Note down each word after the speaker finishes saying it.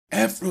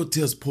Afro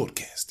Tales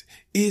Podcast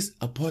is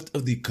a part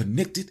of the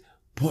Connected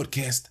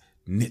Podcast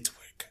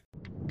Network.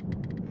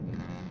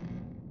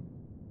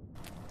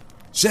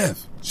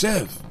 Chef.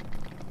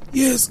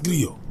 Yes,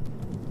 Glio.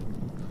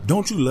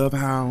 Don't you love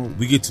how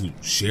we get to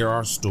share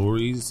our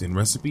stories and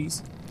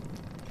recipes?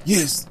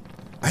 Yes,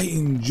 I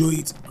enjoy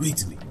it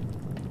greatly.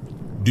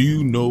 Do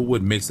you know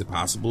what makes it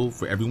possible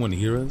for everyone to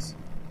hear us?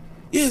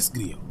 Yes,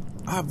 Glio.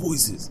 Our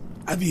voices,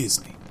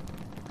 obviously.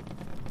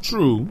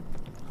 True,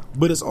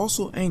 but it's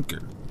also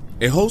Anchor,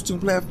 a hosting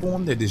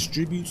platform that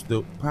distributes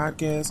the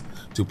podcast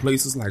to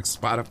places like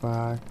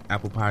Spotify,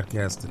 Apple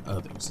Podcasts, and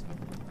others.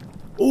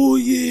 Oh,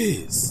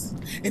 yes.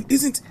 And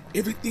isn't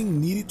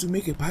everything needed to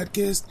make a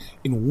podcast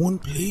in one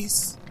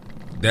place?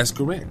 That's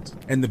correct.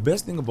 And the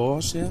best thing of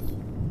all, Chef,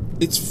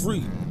 it's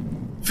free.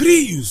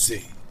 Free, you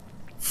say?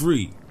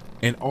 Free.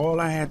 And all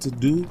I had to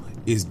do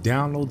is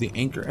download the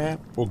Anchor app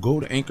or go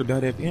to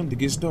anchor.fm to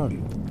get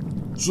started.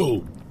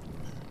 So,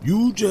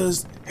 you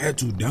just had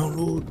to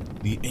download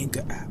the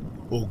Anchor app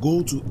or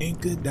go to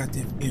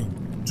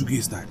anchor.fm to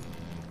get started.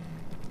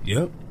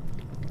 Yep.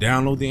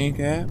 Download the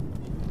Anchor app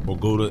or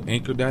go to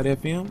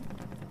anchor.fm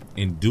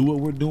and do what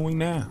we're doing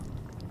now.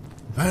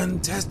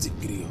 Fantastic,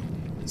 Grio.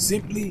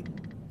 Simply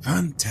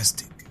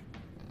fantastic.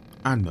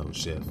 I know,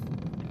 Chef.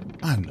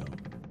 I know.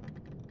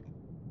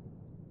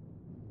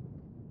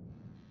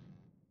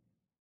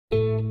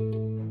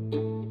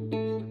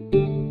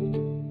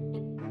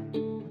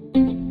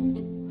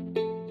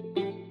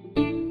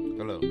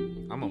 Hello,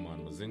 I'm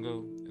Amon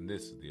Mazingo, and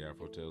this is the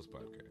Afro Tales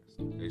Podcast,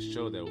 a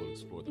show that will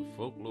explore the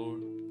folklore,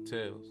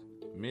 tales,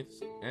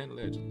 myths, and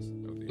legends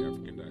of the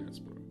African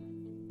diaspora.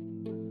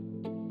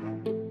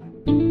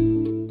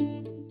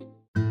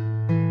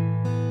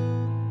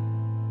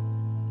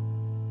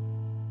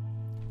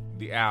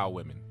 The Owl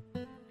Women.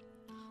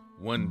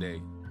 One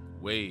day,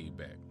 way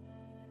back,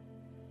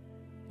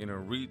 in a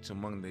reach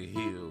among the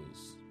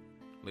hills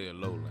lay a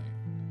lowland,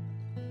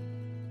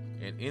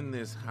 and in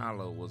this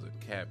hollow was a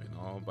cabin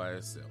all by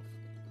itself.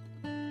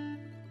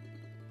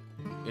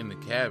 In the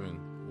cabin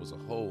was a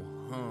whole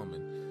hum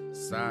and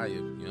sigh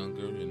of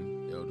younger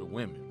and elder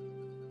women.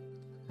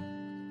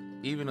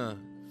 Even a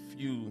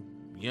few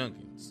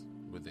youngins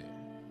were there.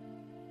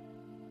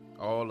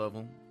 All of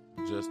them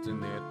just in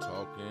there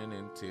talking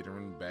and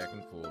tittering back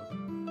and forth.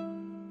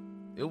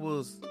 It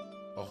was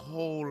a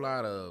whole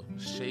lot of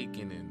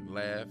shaking and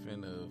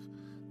laughing of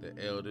the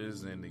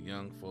elders and the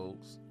young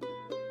folks,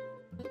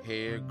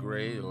 hair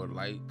gray or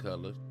light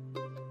colored,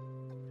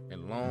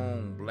 and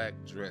long black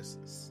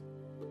dresses.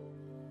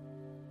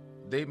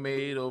 They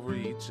made over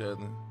each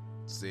other,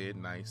 said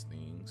nice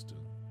things too.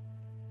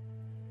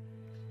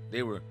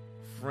 They were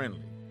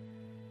friendly,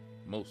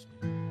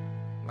 mostly,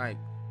 like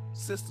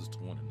sisters to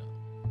one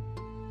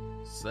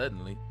another.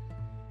 Suddenly,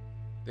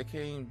 they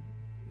came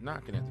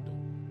knocking at the door.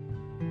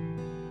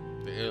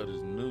 The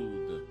elders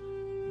knew the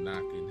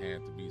knocking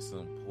had to be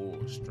some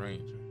poor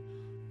stranger,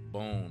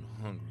 bone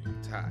hungry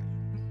and tired.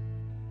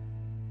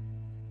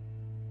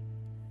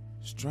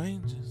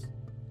 Strangers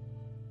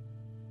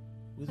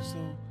with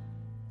so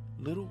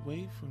little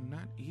weight from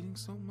not eating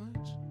so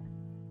much?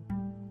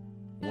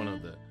 One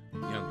of the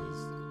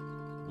youngest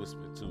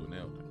whispered to an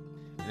elder.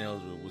 An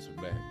elder whispered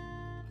back,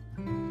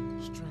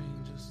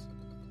 strangers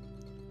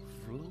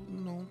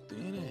floating on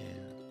thin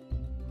air,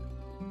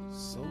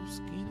 so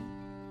skinny,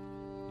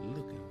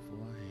 looking for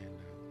a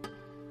handout.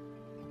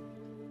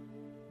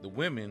 The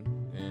women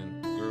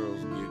and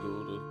girls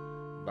giggled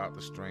about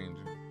the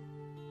stranger,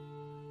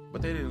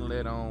 but they didn't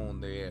let on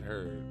they had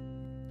heard.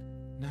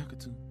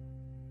 Nakatu,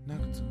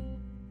 Nakatu.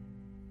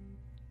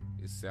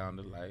 It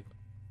sounded like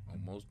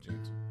almost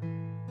gentle.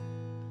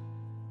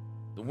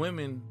 The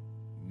women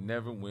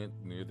never went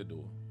near the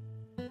door.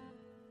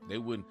 They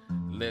wouldn't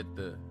let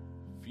the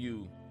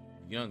few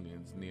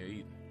youngins near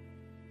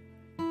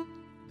either.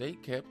 They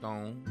kept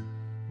on,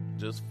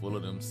 just full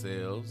of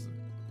themselves,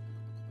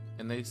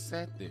 and they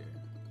sat there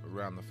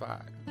around the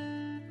fire,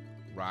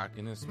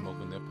 rocking and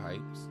smoking their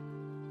pipes.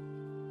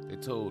 They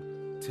told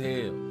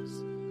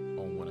tales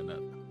on one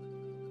another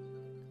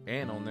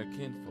and on their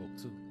kinfolk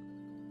too.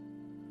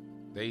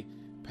 They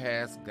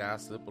passed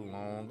gossip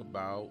along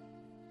about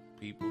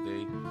people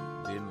they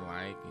didn't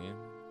like and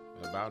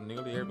about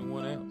nearly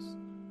everyone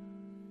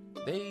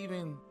else. They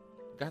even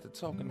got to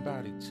talking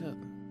about each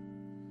other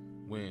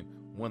when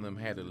one of them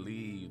had to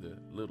leave the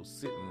little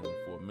sitting room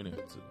for a minute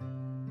or two.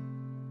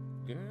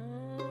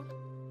 Girl,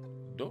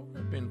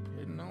 Dora been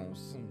putting on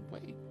some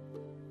weight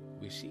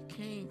which she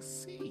can't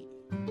see,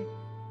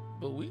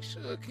 but we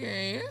sure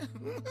can.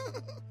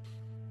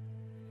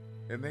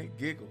 And they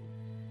giggled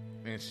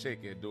and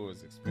shake at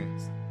Dora's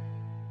expense.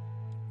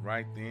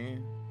 Right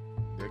then,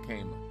 there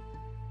came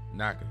a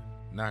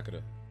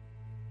knocker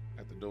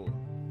at the door.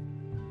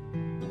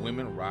 The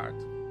women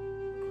rocked,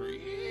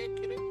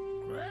 crickety,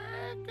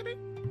 crackety.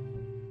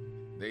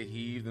 They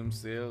heaved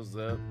themselves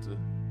up to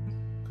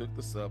cook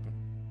the supper.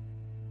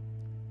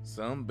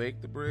 Some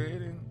baked the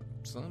bread and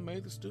some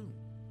made the stew.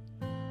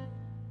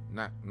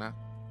 Knock, knock,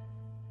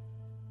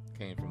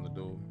 came from the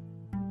door,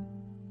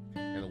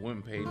 and the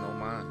women paid no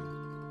mind.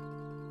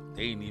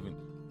 They didn't even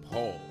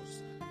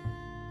pause.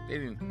 They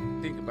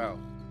didn't think about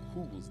who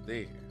was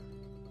there.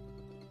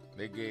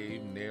 They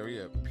gave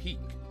Nary a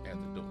peek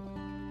at the door.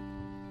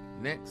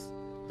 Next,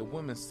 the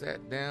women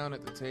sat down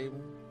at the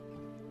table,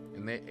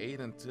 and they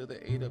ate until they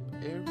ate up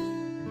every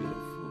bit of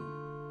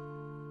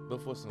food,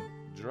 but for some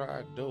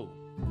dry dough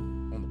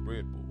on the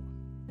breadboard.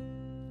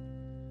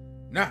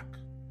 Knock,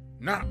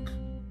 knock,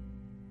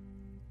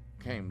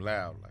 came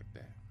loud like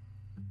that.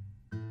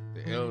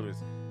 The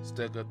elders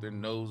stuck up their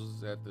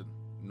noses at the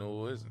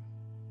noise, and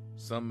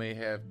some may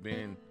have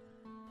been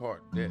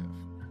part deaf.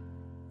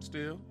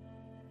 Still,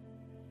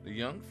 the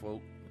young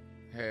folk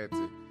had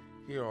to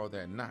hear all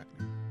that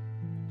knocking.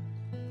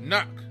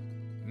 Knock,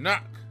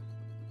 knock,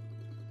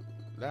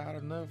 loud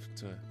enough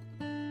to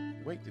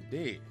wake the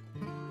dead.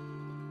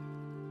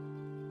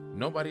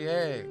 Nobody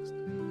asked,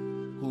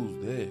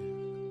 who's there?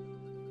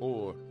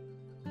 Or,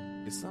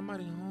 is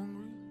somebody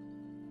hungry?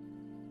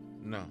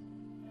 No.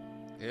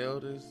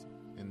 Elders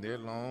in their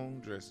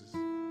long dresses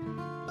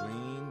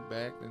leaned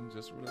back and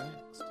just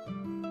relaxed.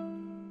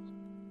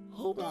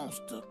 Who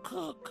wants to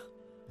cook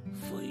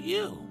for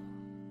you?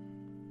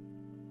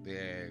 They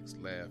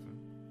asked, laughing.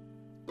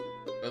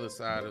 Other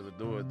side of the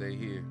door, they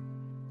hear,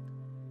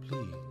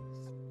 please,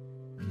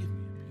 give me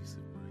a piece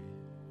of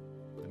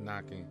bread. The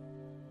knocking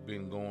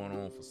been going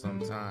on for some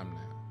time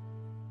now.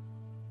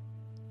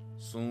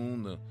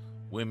 Soon the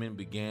women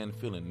began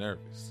feeling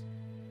nervous.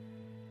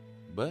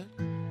 But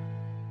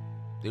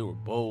they were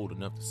bold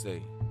enough to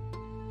say,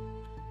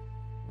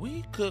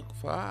 we cook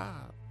for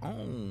our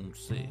own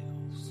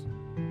selves,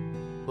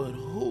 but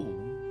who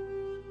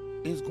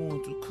is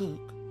going to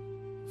cook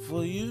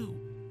for you?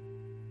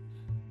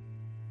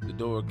 The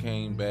door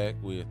came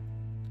back with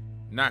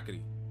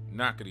knockety,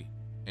 knockety,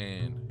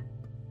 and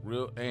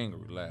real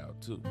angry loud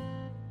too,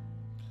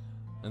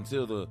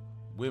 until the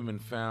women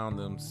found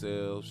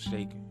themselves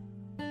shaking.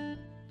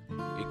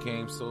 It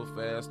came so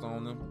fast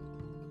on them,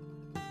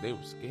 they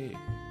were scared.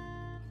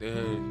 They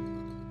heard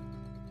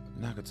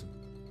knockety,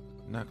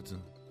 knockety,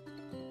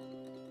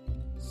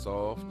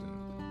 soft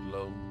and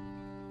low.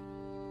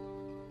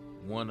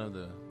 One of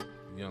the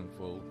young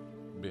folk,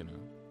 Benna,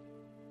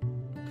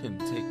 couldn't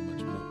take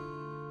much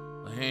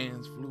more. Her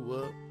hands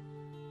flew up,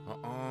 her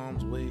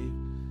arms waved.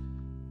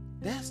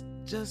 That's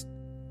just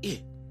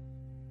it.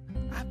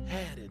 I've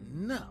had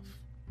enough.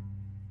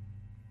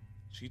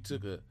 She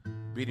took a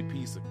bitty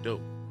piece of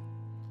dough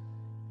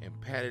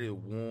and patted it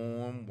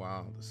warm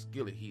while the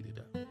skillet heated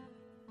up.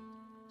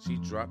 She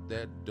dropped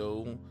that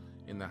dough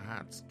in the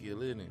hot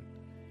skillet and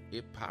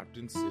it popped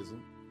and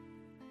sizzled.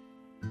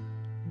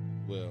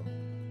 Well,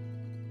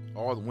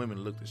 all the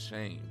women looked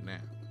ashamed now,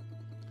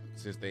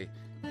 since they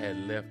had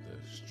left the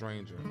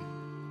stranger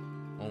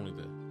only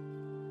the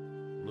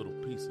little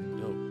piece of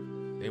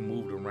dough. They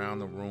moved around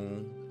the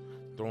room,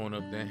 throwing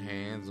up their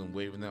hands and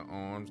waving their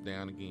arms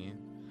down again.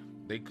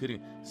 They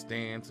couldn't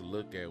stand to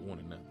look at one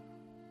another.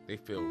 They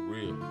felt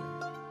real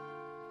bad.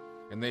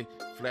 And they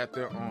flapped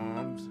their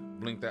arms,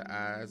 blinked their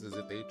eyes as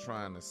if they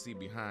trying to see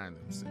behind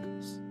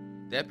themselves.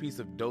 That piece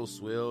of dough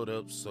swelled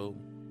up so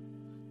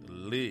the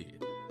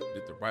lid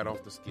lifted right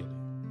off the skillet.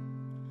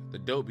 The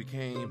dough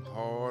became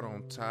hard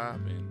on top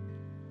and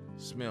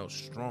smelled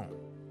strong.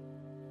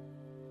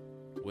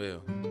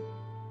 Well,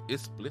 it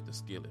split the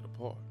skillet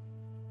apart.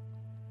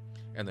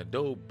 And the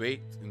dough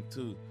baked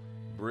into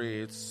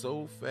bread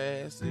so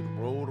fast it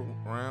rolled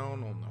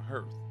around on the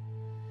hearth.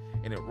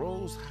 And it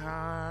rose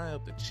high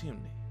up the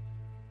chimney.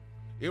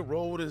 It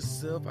rolled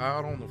itself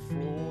out on the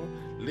floor,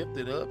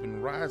 lifted up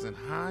and rising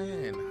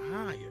higher and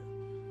higher.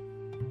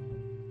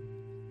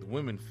 The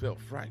women felt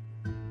frightened.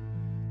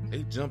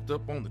 They jumped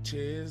up on the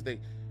chairs, they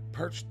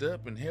perched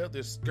up and held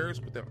their skirts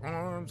with their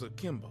arms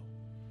akimbo,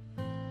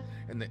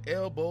 and the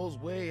elbows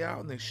way out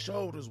and their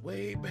shoulders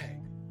way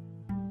back.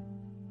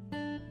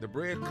 The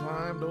bread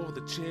climbed over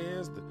the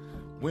chairs. The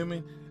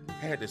women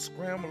had to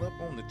scramble up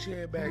on the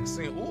chair back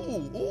saying,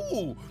 ooh,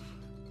 ooh.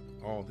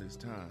 All this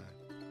time,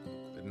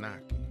 the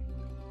knocking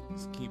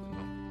was keeping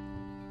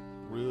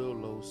on. Real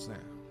low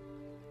sound.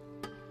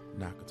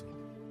 Knock-a-toom,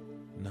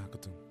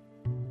 knock-a-toom.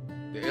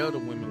 The elder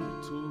women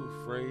were too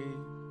afraid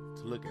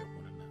to look at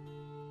one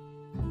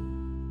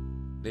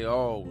another. They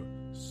all were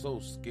so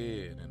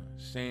scared and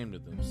ashamed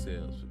of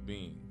themselves for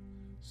being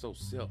so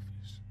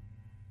selfish.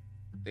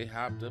 They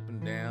hopped up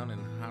and down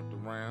and hopped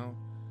around,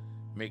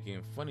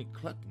 making funny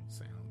clucking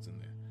sounds in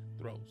their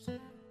throats.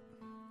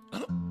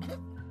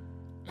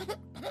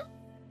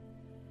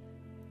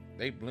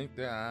 They blinked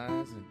their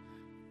eyes and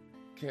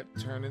kept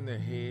turning their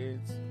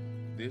heads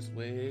this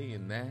way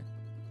and that.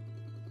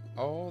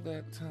 All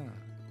that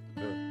time,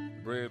 the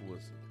bread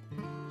was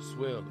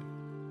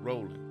swelling,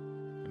 rolling,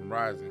 and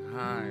rising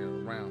higher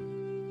around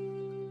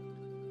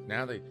them.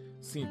 Now they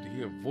seemed to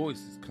hear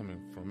voices coming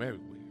from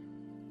everywhere.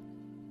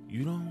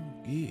 You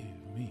don't give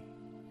me.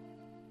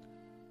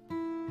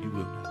 You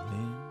will not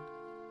lend.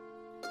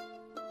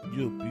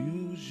 You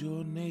abuse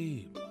your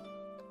neighbor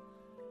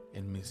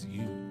and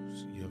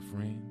misuse your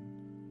friend.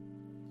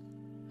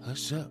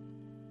 Hush up,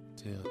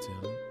 tell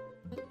him.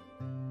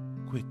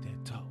 Quit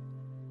that talk.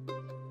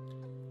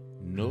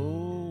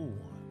 no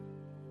one,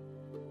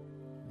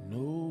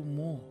 no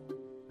more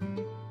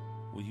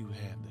will you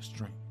have the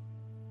strength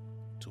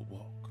to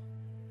walk.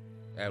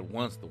 At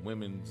once the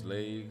women's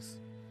legs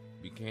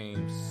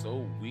became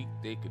so weak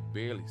they could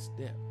barely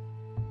step.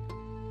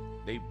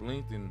 They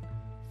blinked and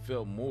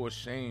felt more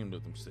ashamed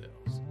of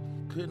themselves,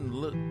 couldn't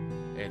look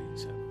at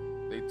each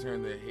other. They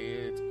turned their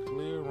heads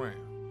clear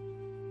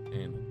around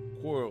and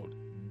quarreled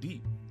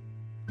deep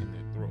in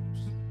their throats,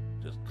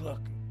 just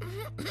clucking.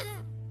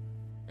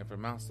 And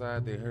from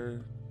outside they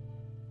heard,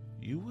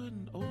 "You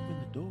wouldn't open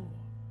the door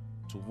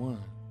to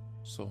one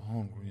so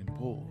hungry and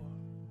poor.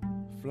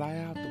 Fly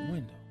out the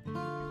window.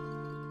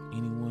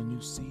 Anyone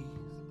you see,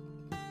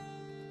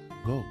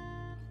 go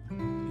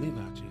live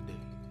out your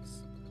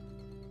days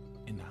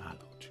in the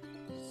hollow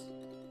trees."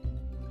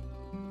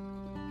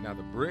 Now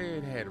the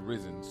bread had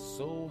risen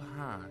so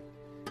high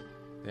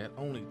that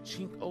only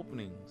chink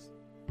openings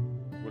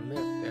were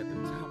left at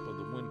the top of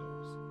the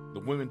windows. The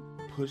women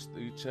pushed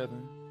each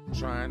other,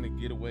 trying to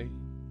get away.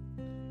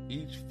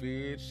 Each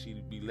feared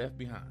she'd be left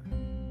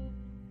behind.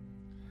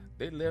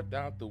 They left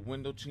out the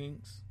window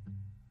chinks.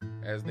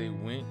 As they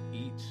went,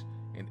 each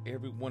and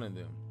every one of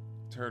them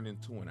turned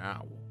into an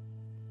owl.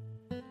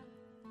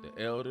 The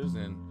elders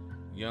and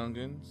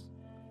youngins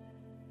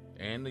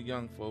and the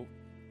young folk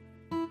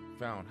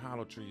found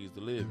hollow trees to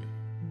live in.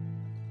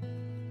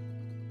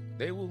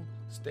 They will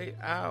stay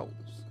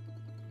owls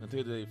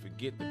until they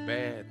forget the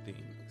bad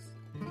things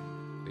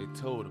they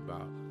told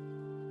about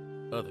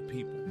other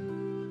people.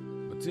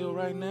 But till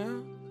right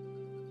now,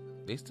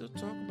 they still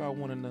talk about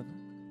one another.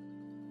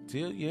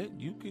 Till yet,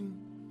 you can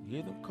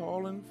hear them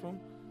calling from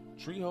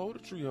tree hole to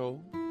tree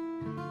hole.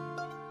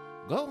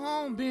 "Go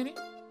home, Benny.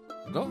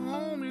 Go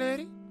home,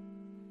 Letty.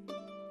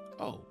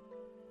 Oh,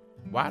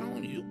 why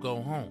don't you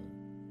go home?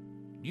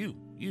 You.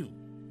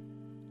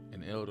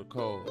 An elder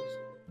calls.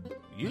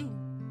 "You?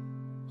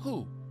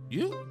 Who?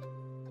 You?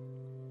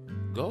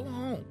 Go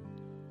home.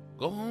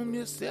 Go home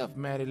yourself,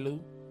 Matty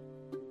Lou."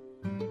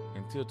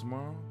 Until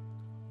tomorrow,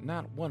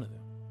 not one of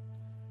them,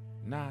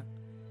 not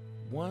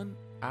one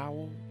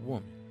owl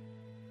woman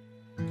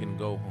can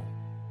go home.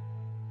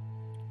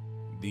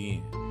 The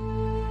end.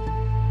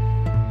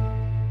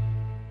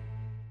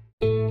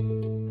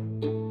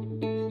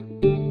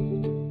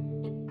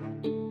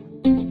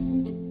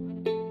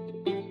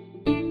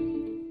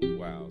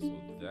 Wow, so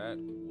that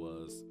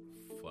was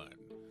fun.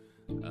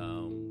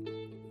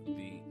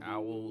 The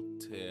owl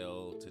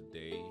tale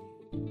today,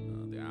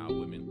 the owl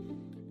women,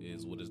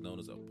 is what is known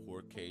as a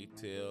Porquet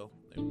tale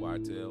and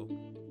Y-tale.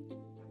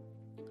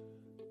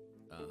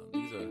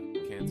 These are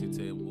Canty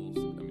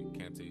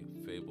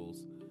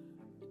fables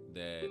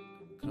that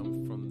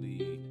come from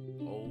the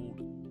old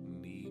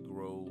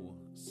Negro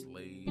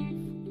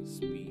slave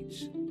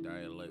speech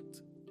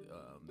dialect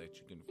that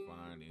you can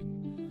find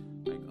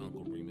in like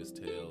Uncle Remus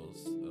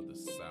Tales of the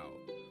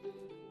South.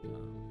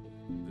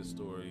 This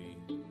story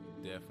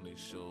definitely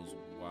shows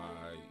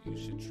why you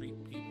should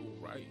treat people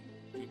right.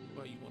 Treat people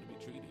how you want to be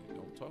treated.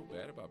 Don't talk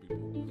bad about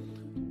people,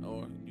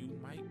 or you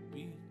might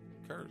be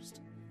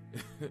cursed.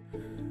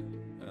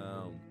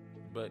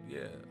 But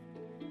yeah,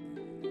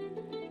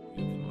 you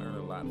can learn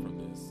a lot from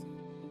this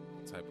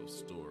type of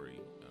story.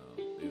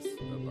 It's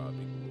about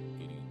people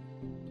getting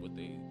what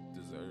they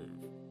deserve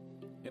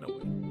in a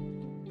way.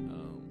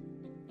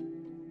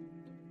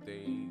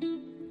 They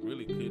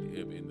really could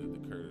have ended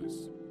the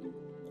curse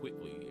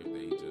quickly if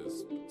they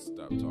just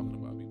stopped talking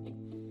about people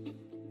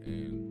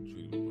and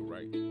treated people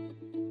right.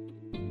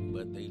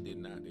 But they did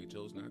not. They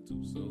chose not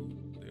to. So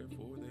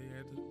therefore,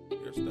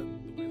 they're stuck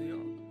the way they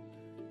are.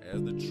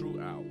 As the true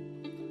owl,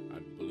 I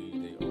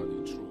believe they are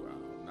the true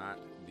owl, not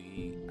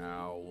the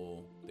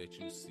owl that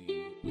you see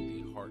with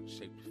the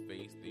heart-shaped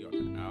face. They are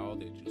the owl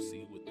that you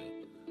see with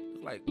the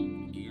look like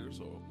ears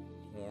or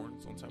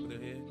horns on top of their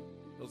head.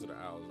 Those are the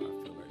owls I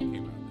feel like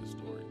came out of this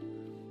story.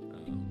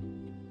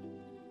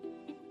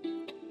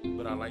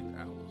 But I like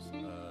owls.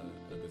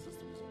 This is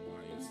the reason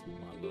why it's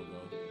my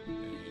logo,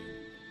 and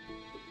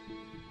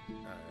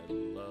I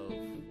love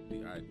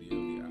the idea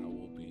of the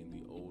owl being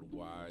the old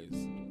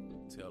wise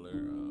teller.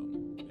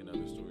 In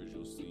other stories,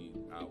 you'll see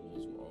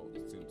owls will all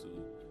seem to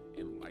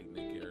enlighten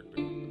a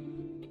character,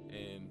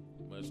 and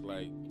much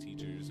like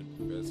teachers and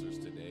professors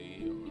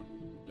today, or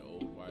the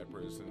old white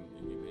person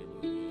in your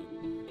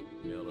neighborhood,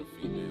 male or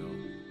female,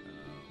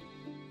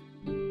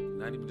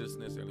 not even just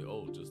necessarily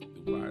old, just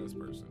the wise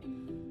person.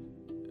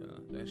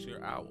 That's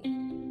your owl.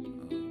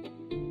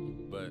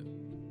 But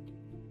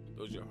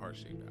those are your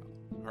heart-shaped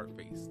owls,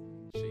 heart-face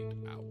shaped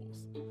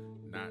owls,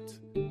 not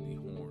the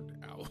horned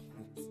owls.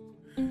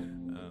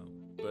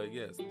 But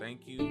yes,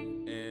 thank you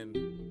and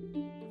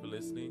for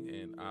listening,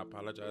 and I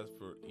apologize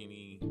for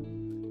any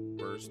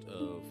burst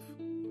of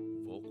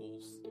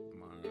vocals.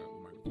 My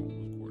microphone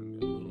was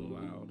recording a little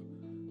loud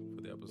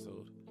for the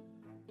episode,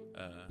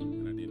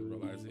 and I didn't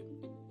realize it.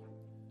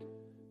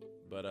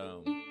 But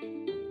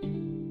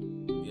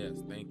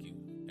yes, thank you,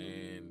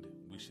 and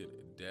we should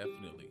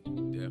definitely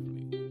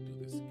do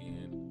this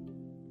again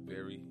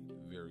very,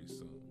 very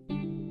soon.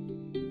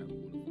 Have a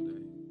wonderful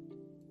day.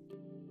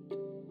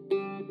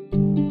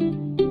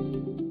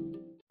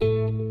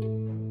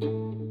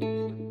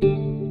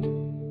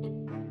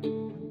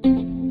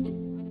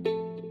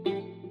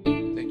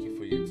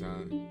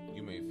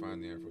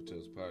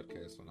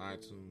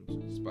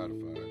 iTunes,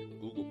 Spotify,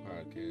 Google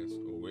Podcasts,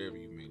 or wherever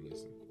you may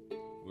listen.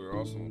 We're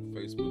also on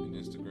Facebook and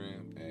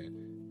Instagram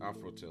at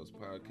Afro Tales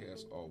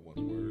Podcast, all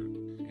one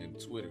word, and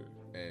Twitter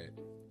at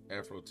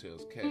Afro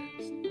Tales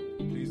Cast.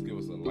 Please give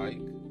us a like,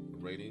 a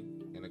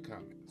rating, and a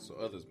comment so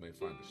others may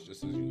find us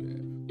just as you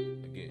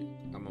have. Again,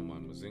 I'm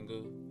Aman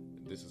Mazinga,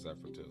 and this is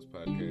Afro Tales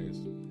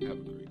Podcast. Have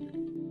a great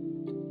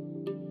day.